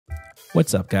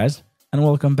What's up, guys, and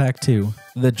welcome back to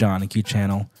the John and Q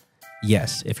channel.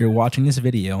 Yes, if you're watching this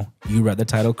video, you read the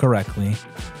title correctly.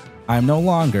 I'm no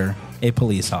longer a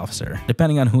police officer.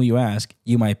 Depending on who you ask,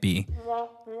 you might be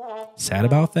sad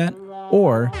about that,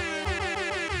 or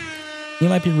you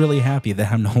might be really happy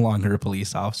that I'm no longer a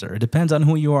police officer. It depends on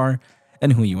who you are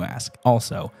and who you ask.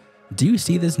 Also, do you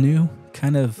see this new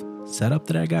kind of setup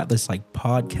that I got? This like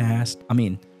podcast. I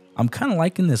mean, I'm kind of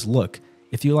liking this look.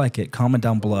 If you like it, comment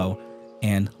down below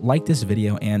and like this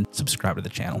video and subscribe to the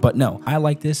channel. But no, I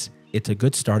like this. It's a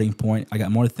good starting point. I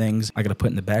got more things I gotta put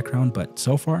in the background, but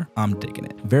so far, I'm digging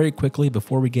it. Very quickly,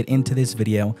 before we get into this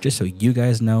video, just so you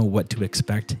guys know what to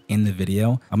expect in the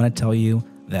video, I'm gonna tell you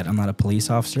that I'm not a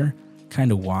police officer,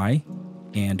 kind of why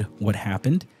and what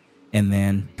happened, and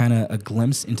then kind of a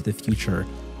glimpse into the future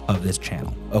of this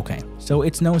channel. Okay, so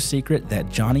it's no secret that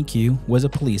Johnny Q was a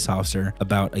police officer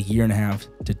about 1.5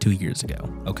 to 2 years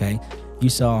ago, okay? You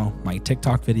saw my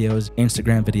TikTok videos,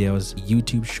 Instagram videos,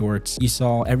 YouTube shorts. You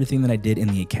saw everything that I did in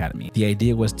the academy. The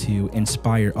idea was to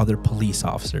inspire other police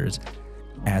officers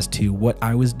as to what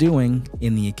I was doing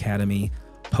in the academy,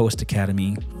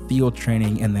 post-academy, field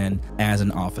training, and then as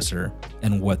an officer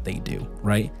and what they do,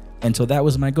 right? And so that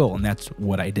was my goal, and that's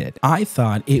what I did. I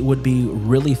thought it would be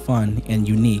really fun and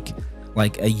unique,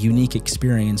 like a unique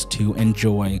experience to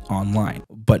enjoy online.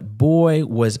 But boy,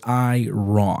 was I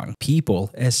wrong.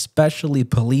 People, especially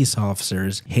police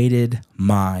officers, hated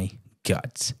my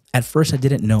guts. At first, I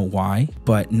didn't know why,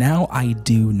 but now I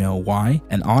do know why.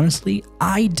 And honestly,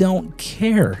 I don't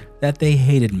care that they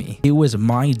hated me. It was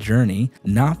my journey,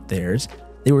 not theirs.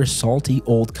 They were salty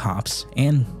old cops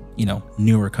and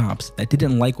newer cops that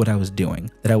didn't like what I was doing,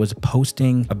 that I was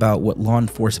posting about what law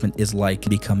enforcement is like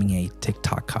becoming a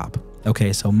TikTok cop.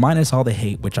 Okay, so minus all the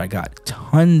hate, which I got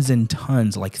tons and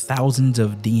tons, like thousands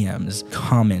of DMs,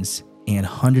 comments, and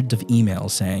hundreds of emails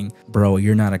saying, bro,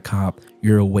 you're not a cop,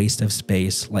 you're a waste of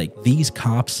space. Like these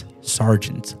cops,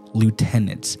 sergeants,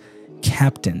 lieutenants,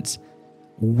 captains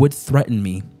would threaten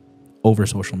me over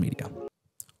social media.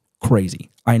 Crazy,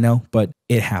 I know, but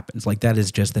it happens. Like that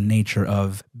is just the nature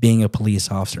of being a police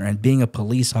officer, and being a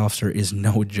police officer is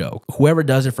no joke. Whoever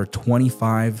does it for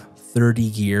 25, 30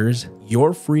 years,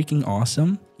 you're freaking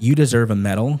awesome. You deserve a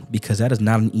medal because that is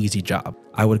not an easy job.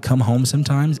 I would come home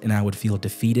sometimes and I would feel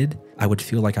defeated. I would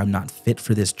feel like I'm not fit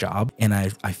for this job. And I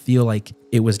feel like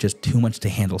it was just too much to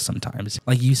handle sometimes.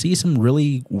 Like you see some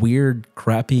really weird,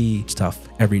 crappy stuff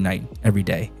every night, every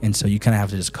day. And so you kind of have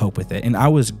to just cope with it. And I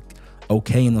was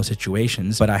okay in those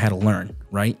situations, but I had to learn,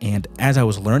 right? And as I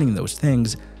was learning those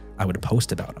things, I would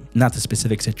post about them. Not the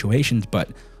specific situations, but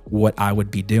what I would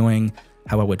be doing,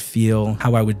 how I would feel,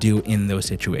 how I would do in those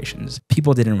situations.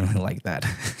 People didn't really like that,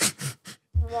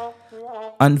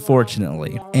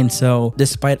 unfortunately. And so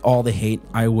despite all the hate,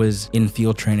 I was in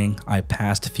field training. I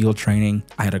passed field training.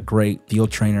 I had a great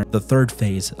field trainer. The third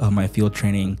phase of my field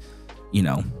training,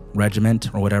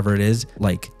 regiment or whatever it is,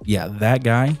 like, yeah, that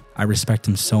guy, I respect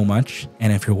him so much.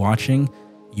 And if you're watching,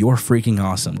 you're freaking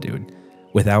awesome, dude.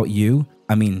 Without you,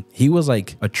 I mean, he was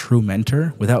like a true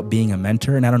mentor without being a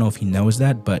mentor. And I don't know if he knows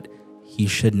that, but he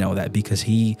should know that because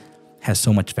he has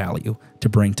so much value to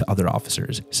bring to other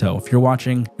officers. So if you're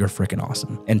watching, you're freaking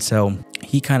awesome. And so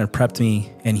he kind of prepped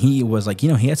me, and he was like, he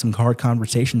had some hard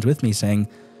conversations with me saying,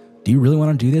 do you really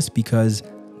want to do this? Because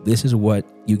this is what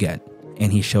you get.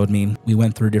 And he showed me, we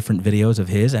went through different videos of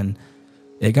his and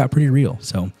it got pretty real.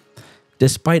 So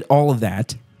despite all of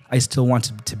that, I still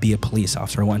wanted to be a police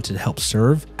officer. I wanted to help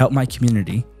serve, help my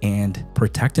community, and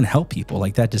protect and help people.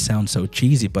 Like that just sounds so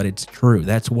cheesy, but it's true.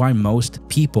 That's why most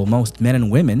people, most men and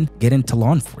women get into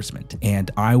law enforcement. And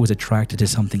I was attracted to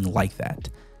something like that.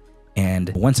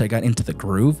 And once I got into the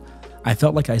groove, I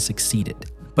felt like I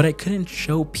succeeded, but I couldn't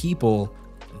show people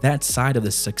that side of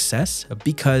the success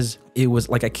because it was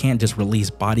like I can't just release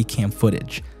body cam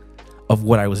footage of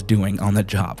what I was doing on the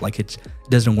job. Like it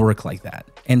doesn't work like that.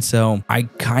 And so I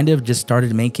kind of just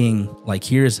started making like,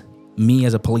 here's me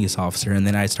as a police officer. And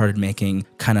then I started making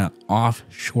kind of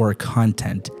offshore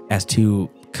content as to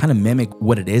kind of mimic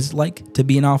what it is like to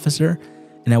be an officer.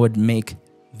 And I would make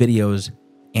videos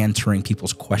answering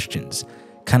people's questions,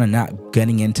 kind of not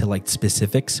getting into like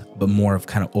specifics, but more of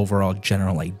kind of overall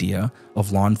general idea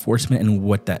of law enforcement and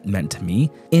what that meant to me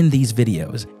in these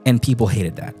videos. And people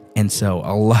hated that. And so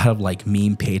a lot of like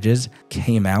meme pages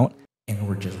came out and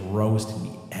were just roasting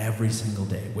me every single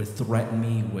day, would threaten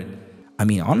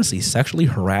me, honestly, sexually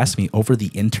harass me over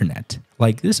the internet.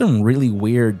 Like there's some really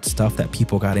weird stuff that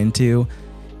people got into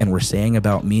and were saying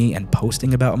about me and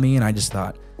posting about me. And I just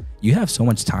thought, you have so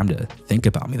much time to think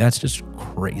about me. That's just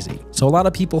crazy. So a lot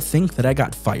of people think that I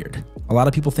got fired. A lot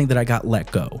of people think that I got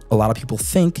let go. A lot of people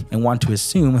think and want to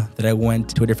assume that I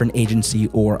went to a different agency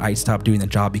or I stopped doing the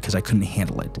job because I couldn't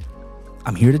handle it.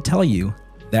 I'm here to tell you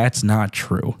that's not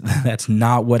true. That's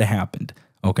not what happened,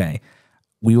 okay?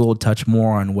 We will touch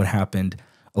more on what happened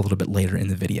a little bit later in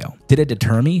the video. Did it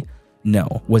deter me?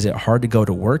 No. Was it hard to go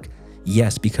to work?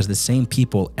 Yes, because the same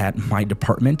people at my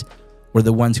department were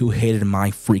the ones who hated my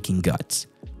freaking guts.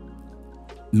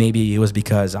 Maybe it was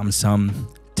because I'm some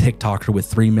TikToker with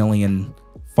 3 million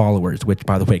followers, which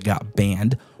by the way got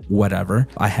banned, whatever.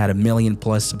 I had 1 million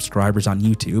plus subscribers on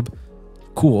YouTube.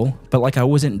 Cool, but like I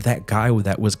wasn't that guy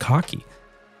that was cocky.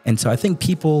 And so I think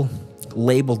people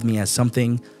labeled me as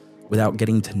something without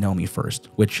getting to know me first,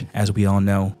 which as we all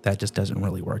know, that just doesn't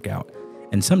really work out.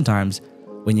 And sometimes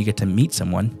when you get to meet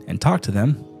someone and talk to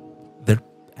them, they're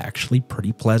actually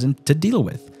pretty pleasant to deal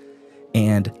with.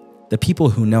 And the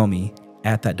people who know me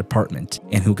at that department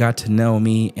and who got to know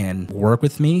me and work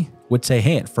with me would say,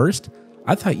 hey, at first,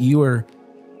 I thought you were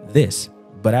this.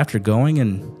 But after going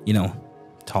and,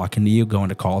 talking to you, going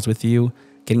to calls with you,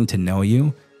 getting to know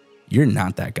you, you're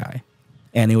not that guy.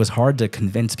 And it was hard to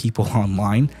convince people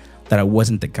online that I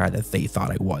wasn't the guy that they thought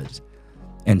I was.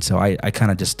 And so I kind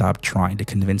of just stopped trying to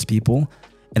convince people,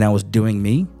 and I was doing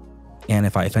me. And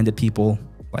if I offended people,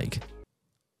 like,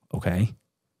 okay,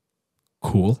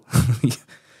 cool.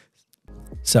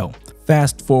 So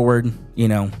fast forward,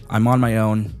 I'm on my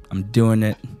own. I'm doing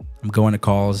it. I'm going to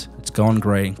calls. It's going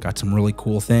great. Got some really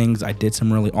cool things. I did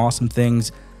some really awesome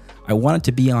things. I wanted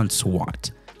to be on SWAT.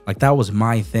 Like that was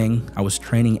my thing. I was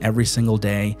training every single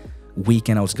day.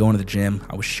 Weekend, I was going to the gym.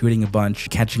 I was shooting a bunch,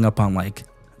 catching up on like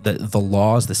the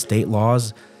laws, the state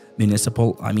laws,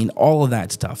 municipal, all of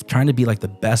that stuff. Trying to be like the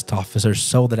best officer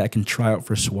so that I can try out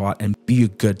for SWAT and be a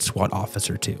good SWAT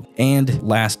officer too. And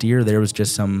last year, there was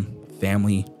just some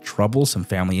family trouble, some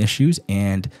family issues,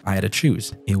 and I had to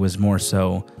choose. It was more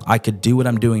so I could do what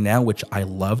I'm doing now, which I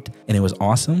loved, and it was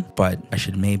awesome, but I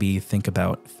should maybe think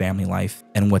about family life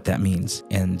and what that means.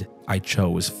 And I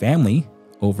chose family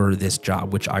over this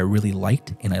job, which I really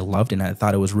liked and I loved and I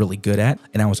thought I was really good at.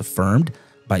 And I was affirmed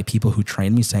by people who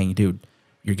trained me saying, dude,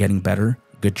 you're getting better.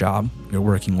 Good job. You're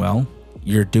working well.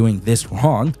 You're doing this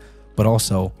wrong, but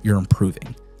also you're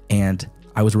improving. And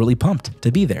I was really pumped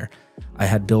to be there. I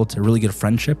had built a really good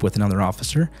friendship with another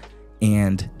officer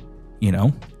and,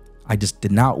 I just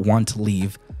did not want to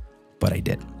leave, but I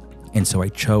did. And so I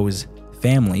chose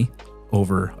family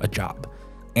over a job.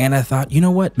 And I thought, you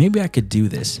know what? Maybe I could do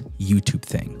this YouTube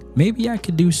thing. Maybe I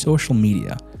could do social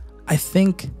media. I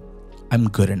think I'm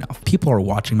good enough. People are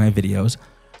watching my videos.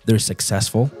 They're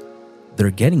successful.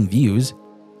 They're getting views.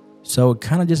 So it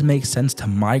kind of just makes sense to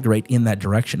migrate in that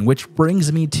direction, which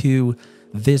brings me to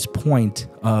this point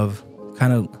of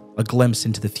kind of a glimpse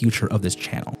into the future of this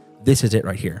channel. This is it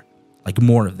right here. Like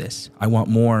more of this. I want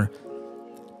more.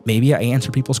 Maybe I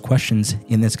answer people's questions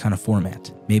in this kind of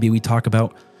format. Maybe we talk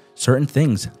about certain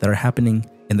things that are happening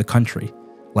in the country,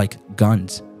 like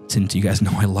guns, since you guys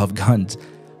know I love guns,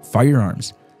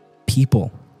 firearms,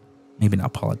 people, maybe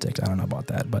not politics, I don't know about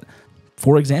that, but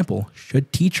for example,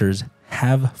 should teachers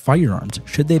have firearms?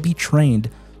 Should they be trained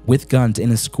with guns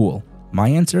in a school? My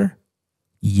answer,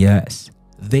 yes,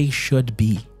 they should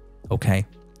be, okay?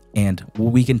 And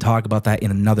we can talk about that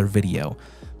in another video,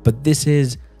 but this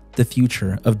is the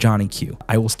future of Johnny Q.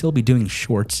 I will still be doing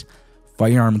shorts,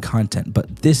 firearm content,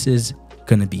 but this is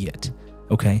gonna be it,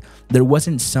 okay? There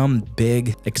wasn't some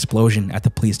big explosion at the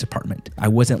police department. I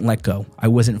wasn't let go. I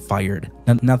wasn't fired.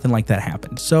 Nothing like that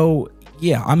happened. So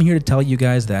yeah, I'm here to tell you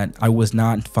guys that I was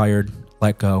not fired,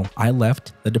 let go. I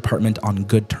left the department on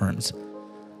good terms.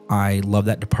 I love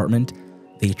that department.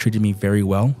 They treated me very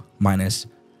well, minus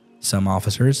some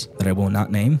officers that I will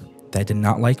not name that did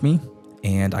not like me,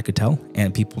 and I could tell,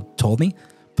 and people told me,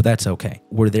 but that's okay.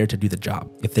 We're there to do the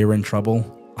job. If they were in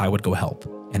trouble, I would go help,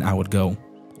 and I would go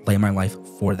lay my life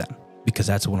for them, because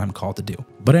that's what I'm called to do.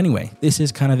 But anyway, this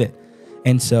is kind of it.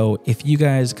 And so if you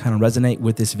guys kind of resonate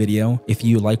with this video, if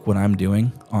you like what I'm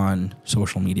doing on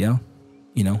social media,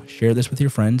 share this with your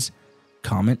friends,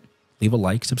 comment, leave a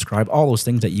like, subscribe, all those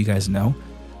things that you guys know.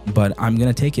 But I'm going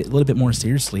to take it a little bit more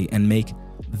seriously and make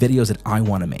videos that I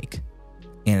want to make.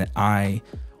 And I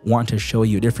want to show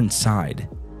you a different side.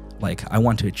 Like I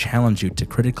want to challenge you to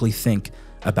critically think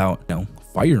about,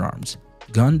 firearms.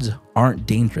 Guns aren't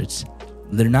dangerous.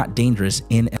 They're not dangerous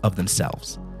in and of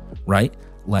themselves, right?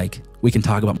 Like we can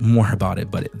talk about more about it,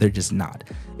 but they're just not.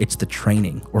 It's the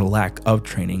training or lack of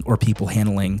training or people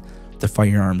handling the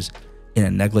firearms in a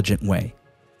negligent way.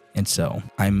 And so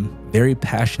I'm very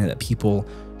passionate that people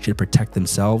should protect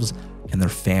themselves and their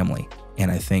family.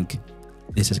 And I think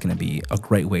this is going to be a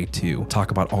great way to talk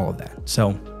about all of that.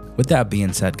 So with that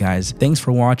being said, guys, thanks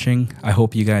for watching. I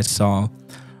hope you guys saw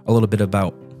a little bit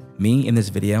about me in this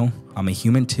video. I'm a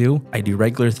human too. I do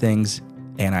regular things,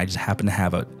 and I just happen to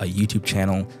have a YouTube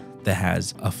channel that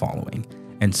has a following.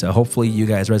 And so hopefully you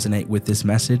guys resonate with this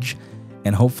message,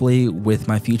 and hopefully with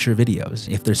my future videos.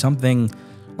 If there's something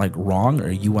like wrong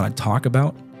or you want to talk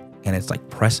about and it's like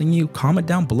pressing you, comment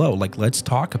down below. Like, let's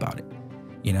talk about it.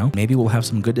 You know, maybe we'll have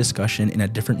some good discussion in a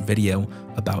different video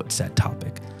about said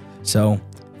topic. So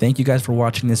thank you guys for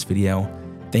watching this video.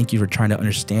 Thank you for trying to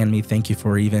understand me. Thank you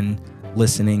for even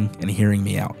listening and hearing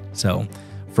me out. So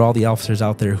for all the officers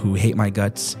out there who hate my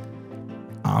guts,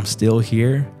 I'm still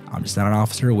here. I'm just not an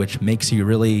officer, which makes you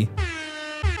really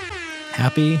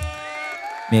happy.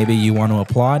 Maybe you want to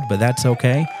applaud, but that's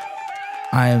okay.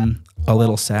 I'm a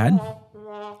little sad,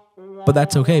 but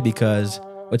that's okay because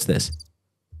what's this?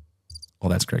 Oh,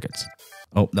 that's crickets.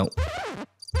 Oh, no.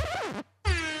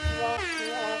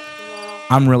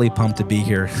 I'm really pumped to be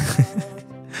here.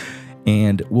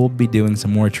 And we'll be doing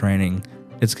some more training.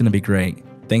 It's going to be great.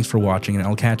 Thanks for watching, and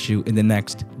I'll catch you in the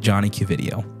next Johnny Q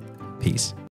video. Peace.